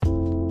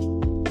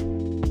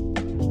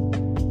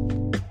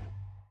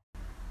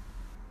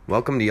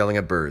Welcome to Yelling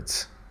at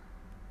Birds,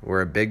 where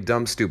a big,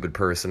 dumb, stupid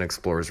person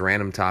explores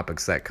random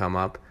topics that come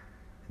up,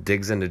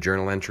 digs into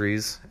journal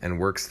entries, and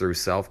works through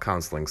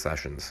self-counseling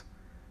sessions.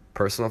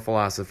 Personal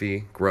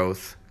philosophy,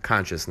 growth,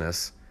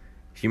 consciousness,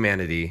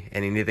 humanity,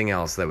 and anything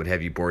else that would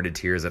have you bored to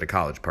tears at a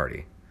college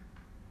party.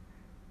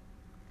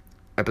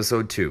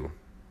 Episode 2.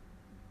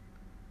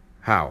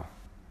 How?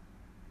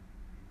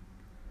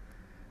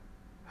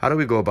 How do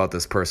we go about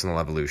this personal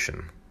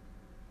evolution?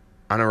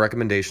 On a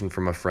recommendation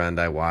from a friend,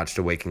 I watched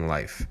A Waking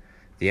Life.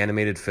 The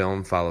animated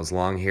film follows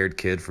long-haired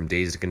kid from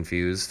Dazed and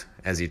Confused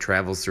as he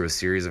travels through a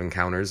series of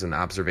encounters and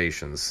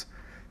observations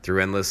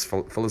through endless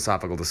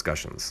philosophical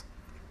discussions.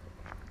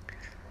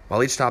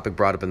 While each topic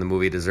brought up in the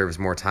movie deserves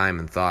more time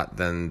and thought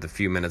than the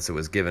few minutes it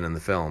was given in the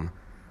film,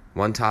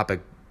 one topic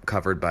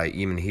covered by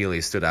Eamon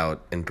Healy stood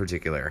out in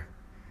particular.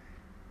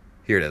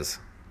 Here it is.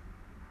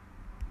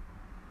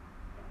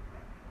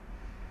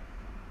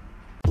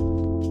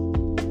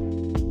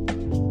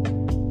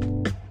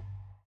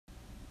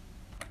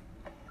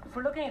 If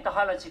we're looking at the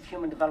highlights of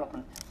human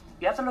development,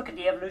 you have to look at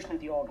the evolution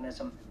of the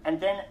organism and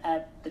then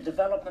at the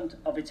development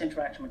of its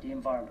interaction with the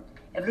environment.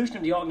 Evolution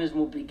of the organism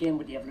will begin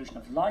with the evolution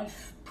of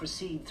life,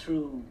 proceed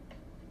through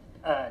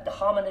the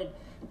hominid,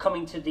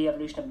 coming to the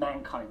evolution of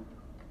mankind,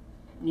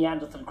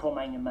 Neanderthal,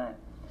 Cro-Magnon man.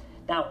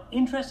 Now,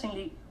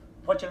 interestingly,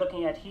 what you're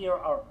looking at here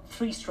are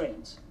three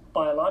strains: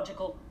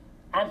 biological,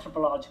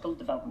 anthropological,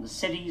 development of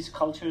cities,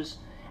 cultures,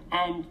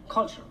 and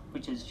culture,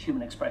 which is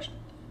human expression.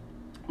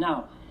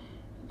 Now,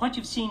 what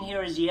you've seen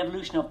here is the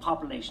evolution of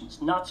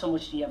populations, not so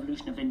much the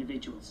evolution of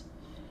individuals.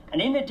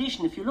 And in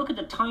addition, if you look at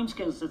the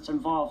timescales that's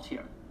involved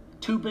here,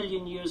 2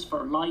 billion years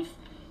for life,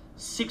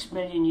 6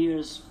 million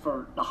years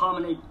for the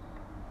hominid,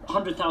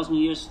 100,000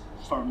 years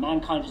for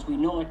mankind as we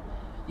know it,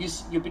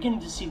 you're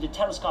beginning to see the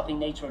telescoping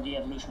nature of the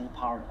evolutionary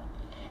paradigm.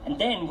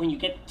 And then when you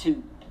get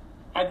to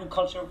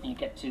agriculture, when you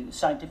get to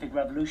scientific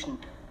revolution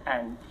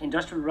and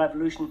industrial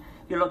revolution,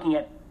 you're looking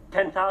at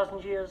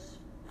 10,000 years,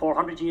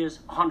 400 years,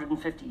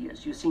 150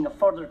 years. You're seeing a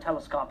further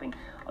telescoping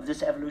of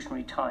this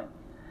evolutionary time.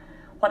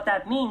 What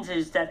that means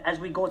is that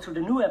as we go through the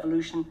new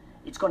evolution,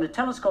 it's going to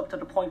telescope to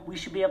the point we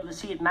should be able to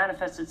see it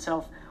manifest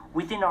itself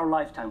within our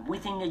lifetime,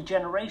 within a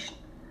generation.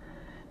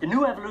 The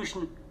new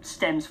evolution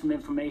stems from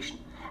information,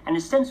 and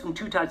it stems from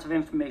two types of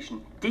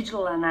information,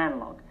 digital and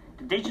analog.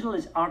 The digital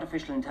is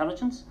artificial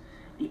intelligence.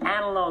 The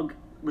analog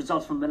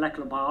results from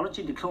molecular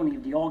biology, the cloning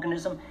of the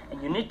organism,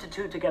 and you knit the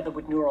two together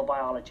with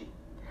neurobiology.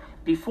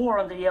 Before,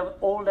 under the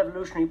old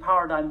evolutionary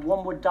paradigm,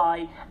 one would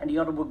die and the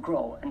other would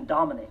grow and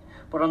dominate.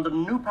 But under the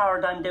new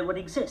paradigm, they would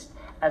exist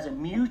as a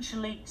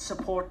mutually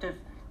supportive,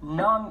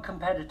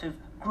 non-competitive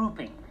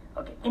grouping,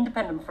 okay,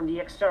 independent from the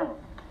external.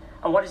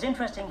 And what is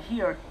interesting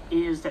here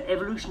is that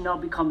evolution now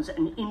becomes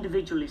an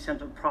individually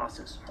centered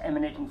process,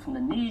 emanating from the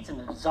needs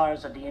and the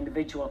desires of the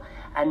individual,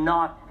 and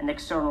not an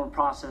external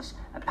process,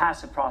 a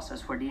passive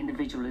process where the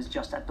individual is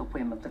just at the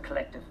whim of the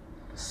collective.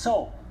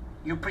 So,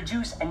 you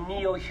produce a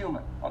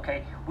neo-human,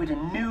 okay, with a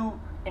new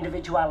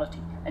individuality,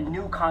 a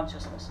new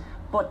consciousness.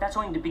 But that's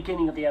only the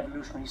beginning of the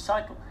evolutionary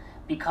cycle,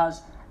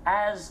 because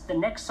as the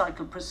next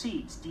cycle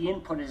proceeds, the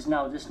input is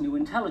now this new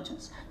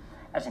intelligence.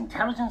 As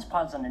intelligence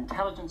piles on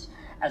intelligence,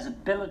 as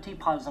ability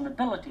piles on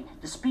ability,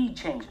 the speed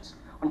changes.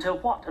 Until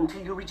what?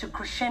 Until you reach a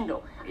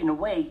crescendo. In a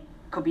way,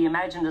 could be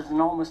imagined as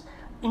an almost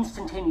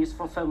instantaneous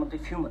fulfillment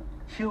of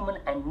human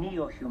and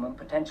neo-human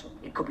potential.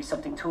 It could be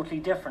something totally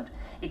different.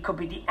 It could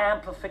be the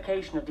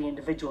amplification of the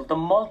individual, the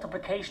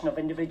multiplication of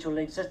individual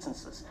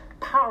existences,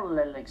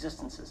 parallel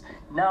existences,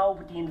 now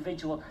with the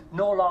individual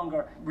no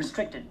longer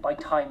restricted by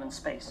time and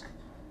space.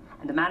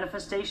 And the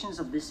manifestations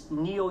of this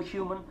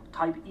neo-human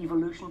type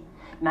evolution,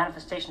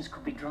 manifestations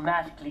could be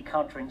dramatically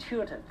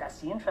counterintuitive. That's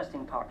the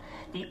interesting part.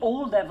 The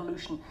old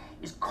evolution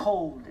is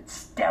cold, it's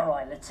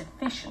sterile, it's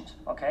efficient,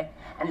 okay?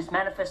 And its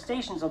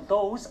manifestations are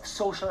those of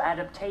social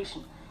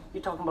adaptation.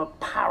 You're talking about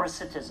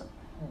parasitism,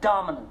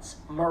 dominance,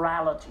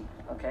 morality,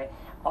 okay?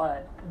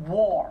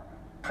 War,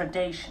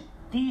 predation.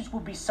 These will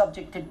be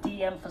subject to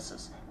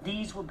de-emphasis.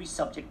 These will be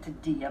subject to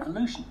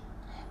de-evolution.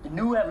 The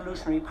new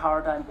evolutionary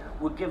paradigm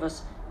will give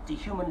us the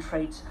human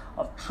traits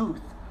of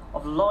truth,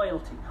 of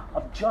loyalty,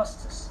 of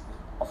justice,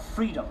 of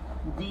freedom.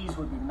 These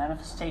will be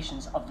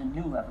manifestations of the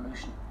new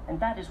evolution. And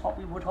that is what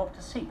we would hope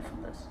to see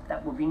from this.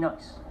 That would be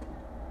nice.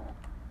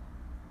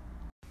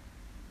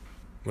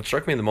 What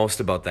struck me the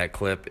most about that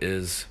clip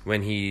is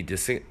when he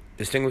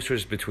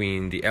distinguishes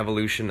between the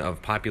evolution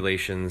of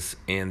populations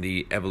and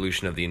the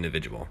evolution of the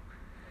individual.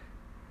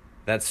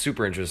 That's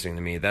super interesting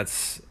to me.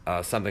 That's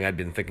something I've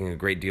been thinking a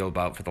great deal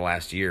about for the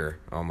last year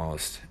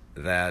almost.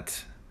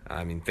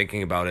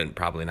 Thinking about it and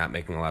probably not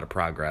making a lot of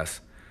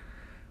progress.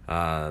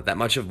 That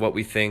much of what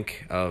we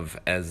think of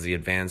as the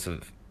advance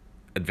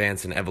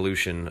and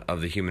evolution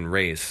of the human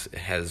race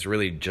has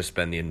really just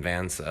been the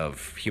advance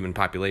of human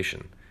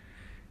population,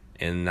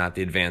 and not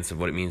the advance of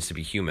what it means to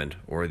be human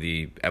or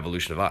the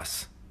evolution of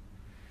us.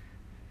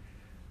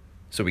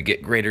 So we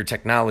get greater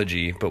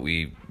technology, but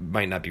we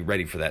might not be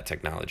ready for that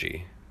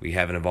technology. We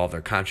haven't evolved our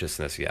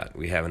consciousness yet.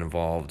 We haven't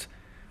evolved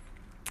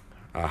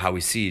how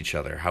we see each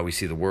other, how we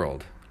see the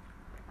world.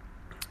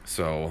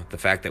 So the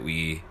fact that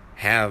we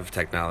have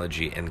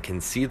technology and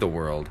can see the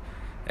world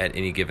at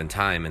any given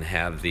time and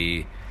have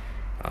the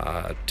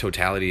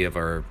totality of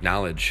our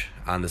knowledge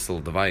on this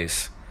little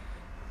device,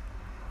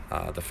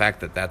 the fact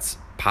that that's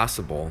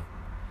possible,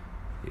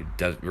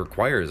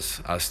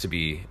 requires us to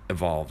be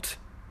evolved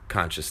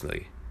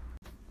consciously.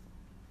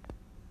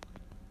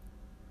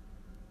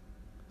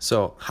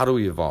 So how do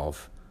we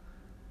evolve?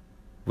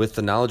 With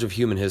the knowledge of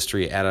human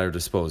history at our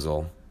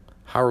disposal,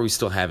 how are we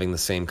still having the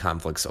same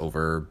conflicts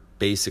over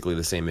basically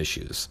the same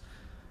issues?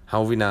 How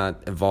have we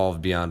not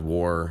evolved beyond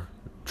war,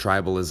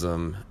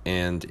 tribalism,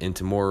 and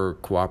into more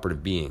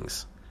cooperative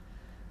beings?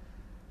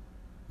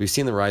 We've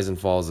seen the rise and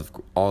falls of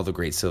all the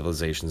great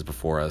civilizations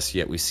before us,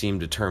 yet we seem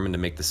determined to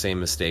make the same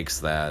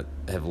mistakes that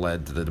have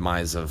led to the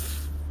demise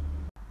of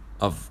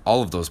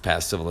all of those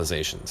past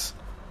civilizations.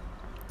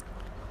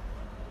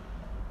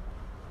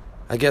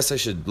 I guess I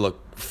should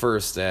look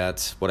first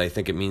at what I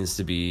think it means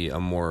to be a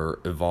more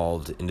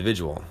evolved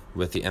individual,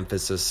 with the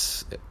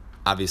emphasis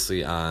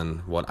obviously on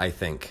what I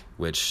think,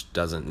 which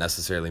doesn't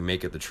necessarily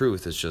make it the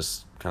truth. It's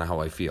just kind of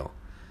how I feel.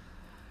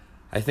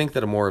 I think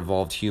that a more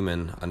evolved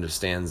human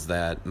understands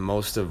that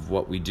most of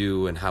what we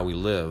do and how we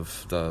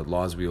live, the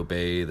laws we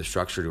obey, the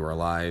structure to our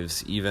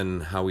lives,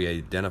 even how we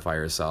identify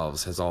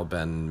ourselves, has all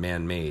been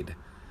man-made.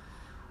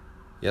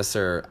 Yes,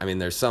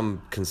 there's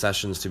some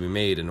concessions to be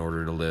made in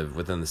order to live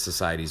within the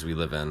societies we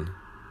live in.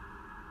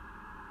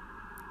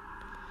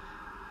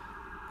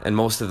 And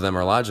most of them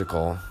are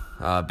logical,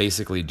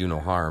 basically do no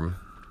harm.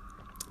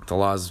 The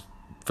laws,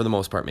 for the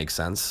most part, make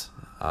sense.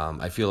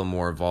 I feel a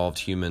more evolved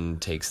human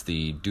takes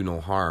the do no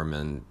harm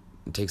and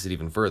takes it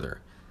even further.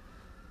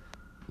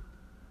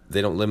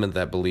 They don't limit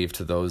that belief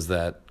to those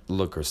that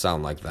look or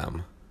sound like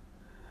them.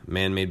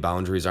 Man-made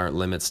boundaries aren't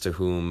limits to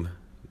whom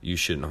you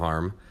shouldn't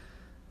harm.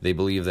 They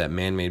believe that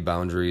man-made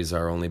boundaries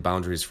are only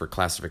boundaries for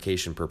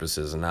classification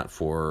purposes and not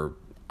for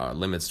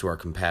limits to our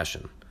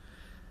compassion.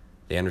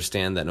 They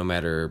understand that no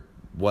matter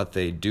what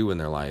they do in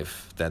their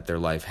life, that their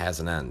life has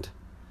an end.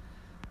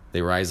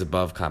 They rise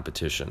above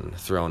competition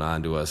thrown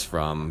onto us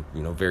from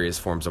various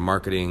forms of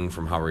marketing,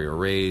 from how we were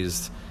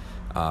raised.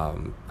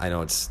 I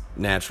know it's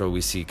natural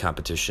we see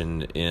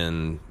competition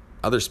in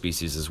other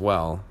species as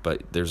well,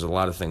 but there's a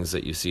lot of things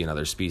that you see in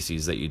other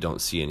species that you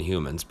don't see in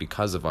humans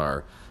because of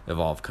our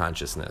evolved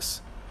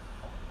consciousness.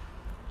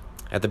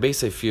 At the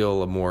base, I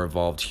feel a more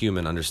evolved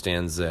human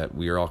understands that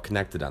we are all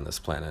connected on this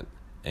planet,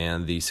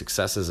 and the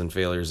successes and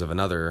failures of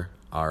another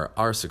are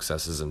our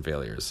successes and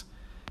failures.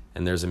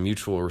 And there's a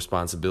mutual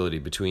responsibility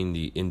between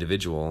the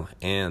individual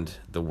and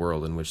the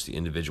world in which the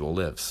individual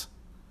lives.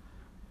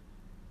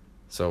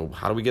 So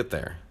how do we get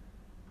there?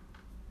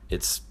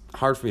 It's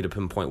hard for me to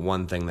pinpoint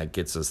one thing that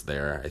gets us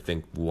there. I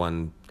think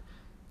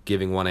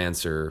giving one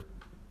answer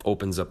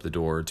opens up the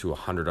door to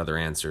 100 other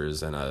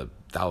answers and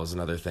 1,000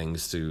 other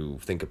things to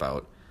think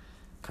about,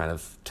 kind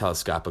of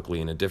telescopically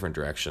in a different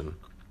direction.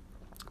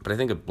 But I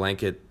think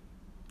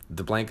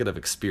the blanket of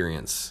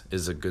experience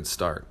is a good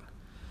start.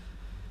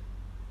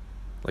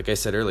 Like I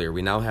said earlier,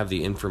 we now have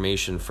the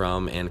information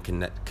from and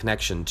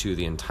connection to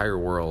the entire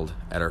world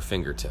at our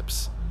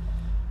fingertips.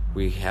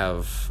 We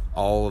have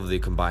all of the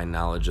combined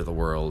knowledge of the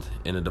world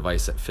in a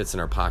device that fits in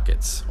our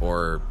pockets,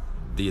 or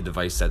the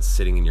device that's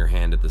sitting in your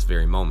hand at this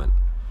very moment.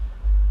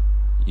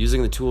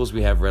 Using the tools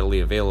we have readily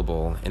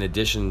available, in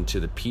addition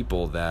to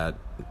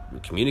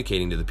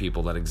communicating to the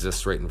people that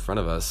exist right in front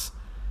of us,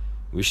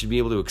 we should be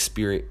able to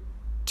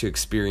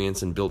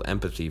experience and build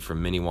empathy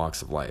from many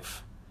walks of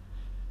life.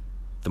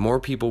 The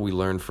more people we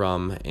learn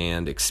from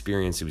and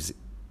experiences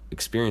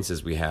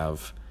we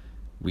have,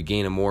 we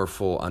gain a more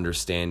full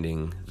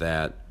understanding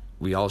that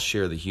we all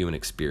share the human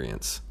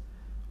experience.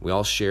 We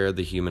all share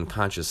the human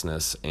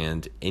consciousness,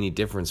 and any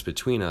difference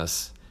between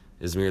us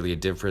is merely a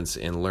difference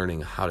in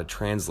learning how to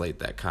translate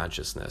that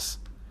consciousness.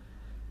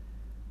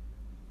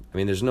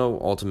 There's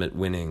no ultimate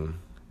winning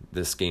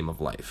this game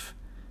of life.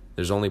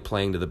 There's only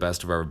playing to the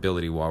best of our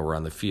ability while we're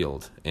on the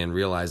field and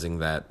realizing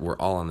that we're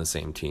all on the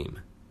same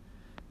team.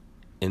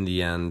 In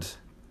the end,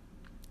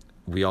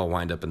 we all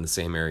wind up in the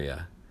same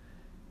area.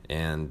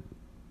 And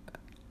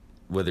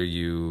whether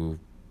you,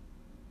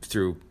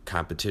 through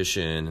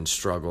competition and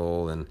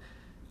struggle and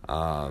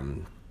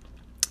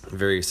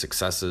various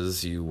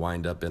successes, you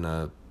wind up in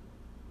a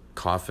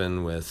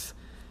coffin with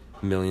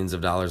millions of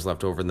dollars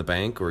left over in the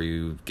bank, or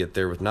you get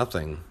there with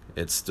nothing,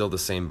 it's still the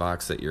same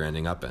box that you're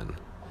ending up in.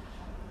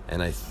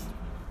 And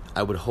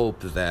I would hope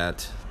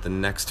that the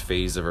next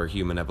phase of our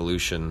human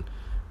evolution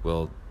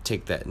will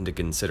take that into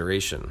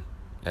consideration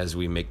as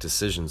we make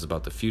decisions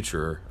about the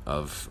future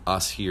of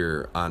us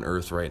here on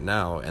Earth right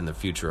now and the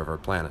future of our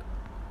planet.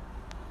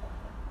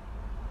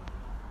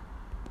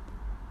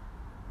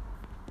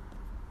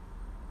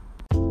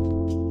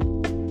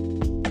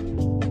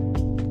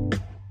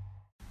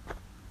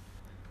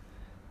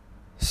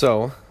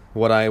 So,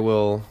 what I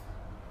will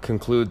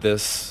conclude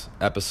this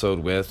episode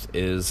with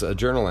is a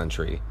journal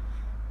entry.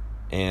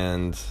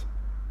 And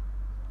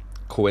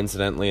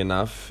coincidentally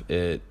enough,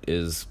 it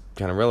is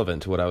kind of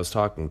relevant to what I was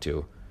talking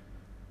to.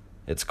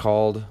 It's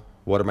called,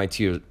 What Are My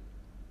Tears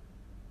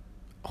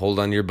hold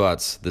on to your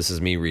butts. This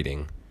is me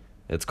reading.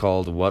 It's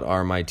called What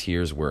Are My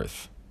Tears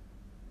Worth?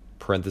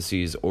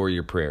 Parentheses, or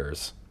your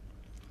prayers.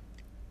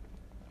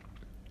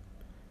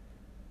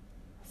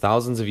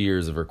 Thousands of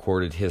years of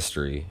recorded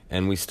history,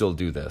 and we still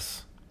do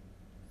this.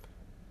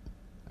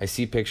 I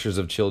see pictures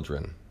of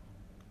children.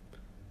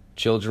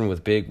 Children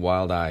with big,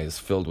 wild eyes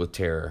filled with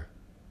terror.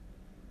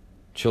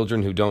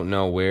 Children who don't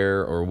know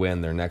where or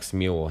when their next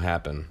meal will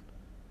happen.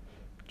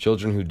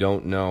 Children who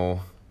don't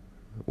know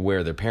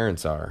where their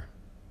parents are.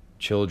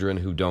 Children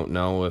who don't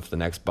know if the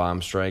next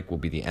bomb strike will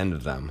be the end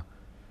of them.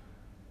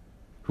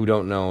 Who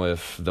don't know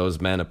if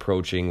those men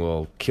approaching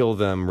will kill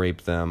them,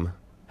 rape them,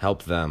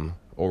 help them,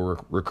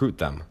 or recruit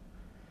them.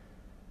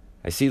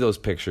 I see those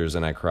pictures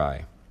and I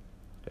cry.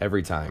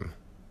 Every time.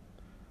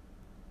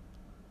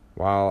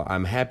 While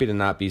I'm happy to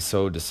not be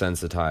so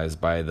desensitized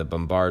by the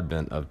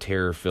bombardment of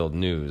terror-filled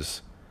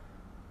news,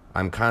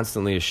 I'm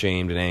constantly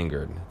ashamed and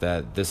angered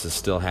that this is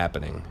still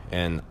happening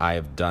and I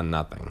have done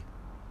nothing.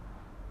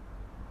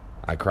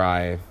 I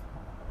cry,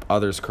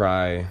 others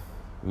cry,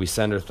 we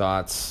send our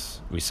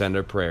thoughts, we send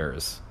our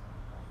prayers.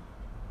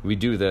 We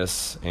do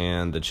this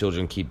and the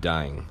children keep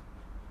dying.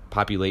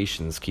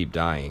 Populations keep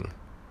dying.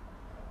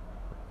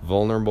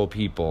 Vulnerable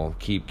people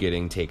keep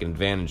getting taken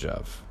advantage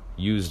of,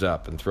 used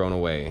up and thrown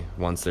away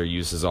once their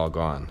use is all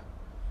gone.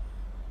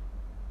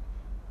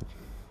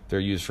 They're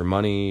used for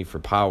money, for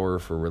power,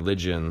 for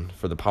religion,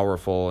 for the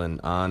powerful,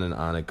 and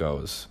on it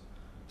goes.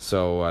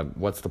 So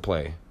what's the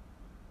play?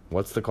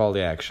 What's the call to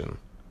action?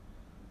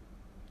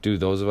 Do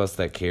those of us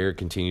that care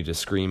continue to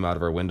scream out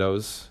of our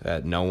windows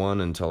at no one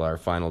until our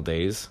final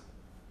days,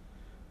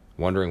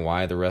 wondering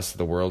why the rest of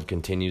the world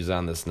continues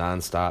on this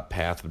non-stop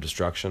path of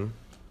destruction?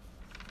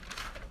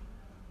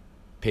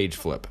 Page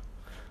flip.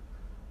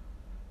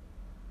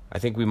 I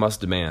think we must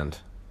demand.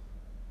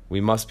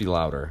 We must be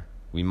louder.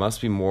 We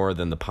must be more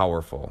than the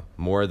powerful,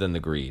 more than the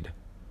greed.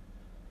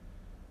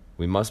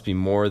 We must be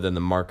more than the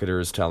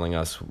marketers telling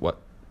us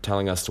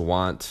to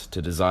want,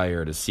 to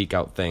desire, to seek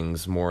out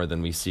things more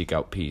than we seek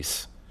out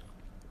peace.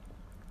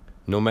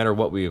 No matter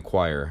what we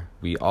acquire,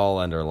 we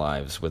all end our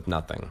lives with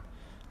nothing,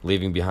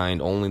 leaving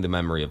behind only the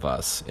memory of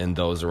us and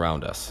those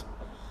around us.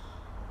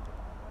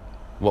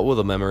 What will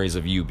the memories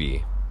of you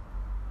be?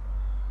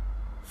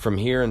 From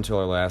here until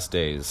our last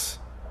days,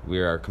 we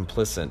are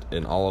complicit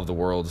in all of the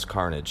world's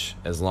carnage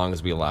as long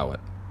as we allow it.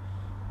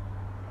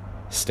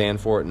 Stand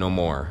for it no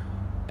more.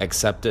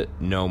 Accept it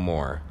no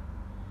more.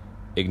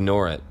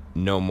 Ignore it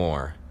no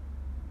more.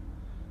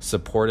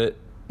 Support it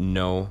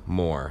no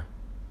more.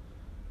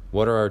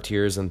 What are our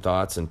tears and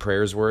thoughts and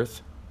prayers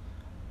worth?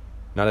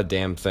 Not a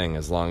damn thing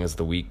as long as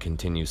the weak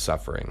continue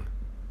suffering.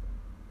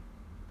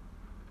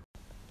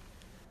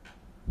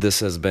 This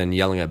has been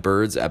Yelling at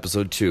Birds,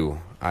 Episode 2.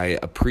 I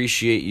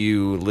appreciate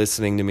you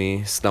listening to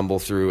me stumble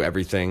through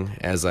everything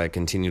as I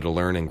continue to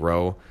learn and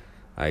grow.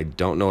 I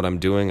don't know what I'm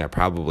doing. I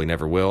probably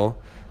never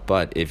will.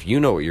 But if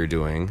you know what you're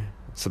doing,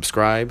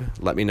 subscribe,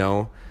 let me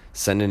know,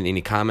 send in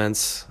any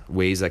comments,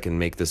 ways I can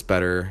make this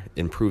better,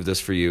 improve this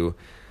for you.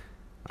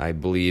 I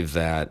believe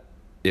that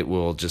it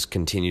will just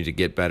continue to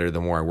get better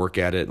the more I work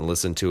at it and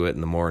listen to it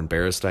and the more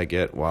embarrassed I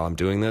get while I'm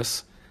doing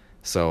this.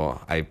 So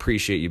I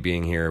appreciate you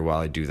being here while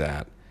I do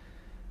that.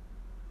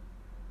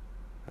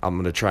 I'm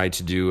going to try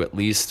to do at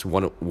least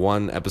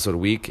one episode a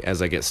week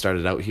as I get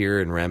started out here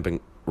and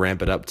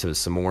ramp it up to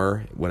some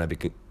more when I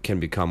can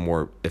become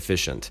more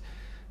efficient.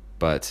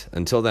 But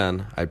until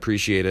then, I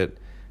appreciate it.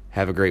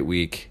 Have a great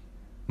week.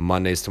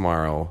 Monday's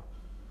tomorrow.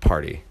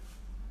 Party.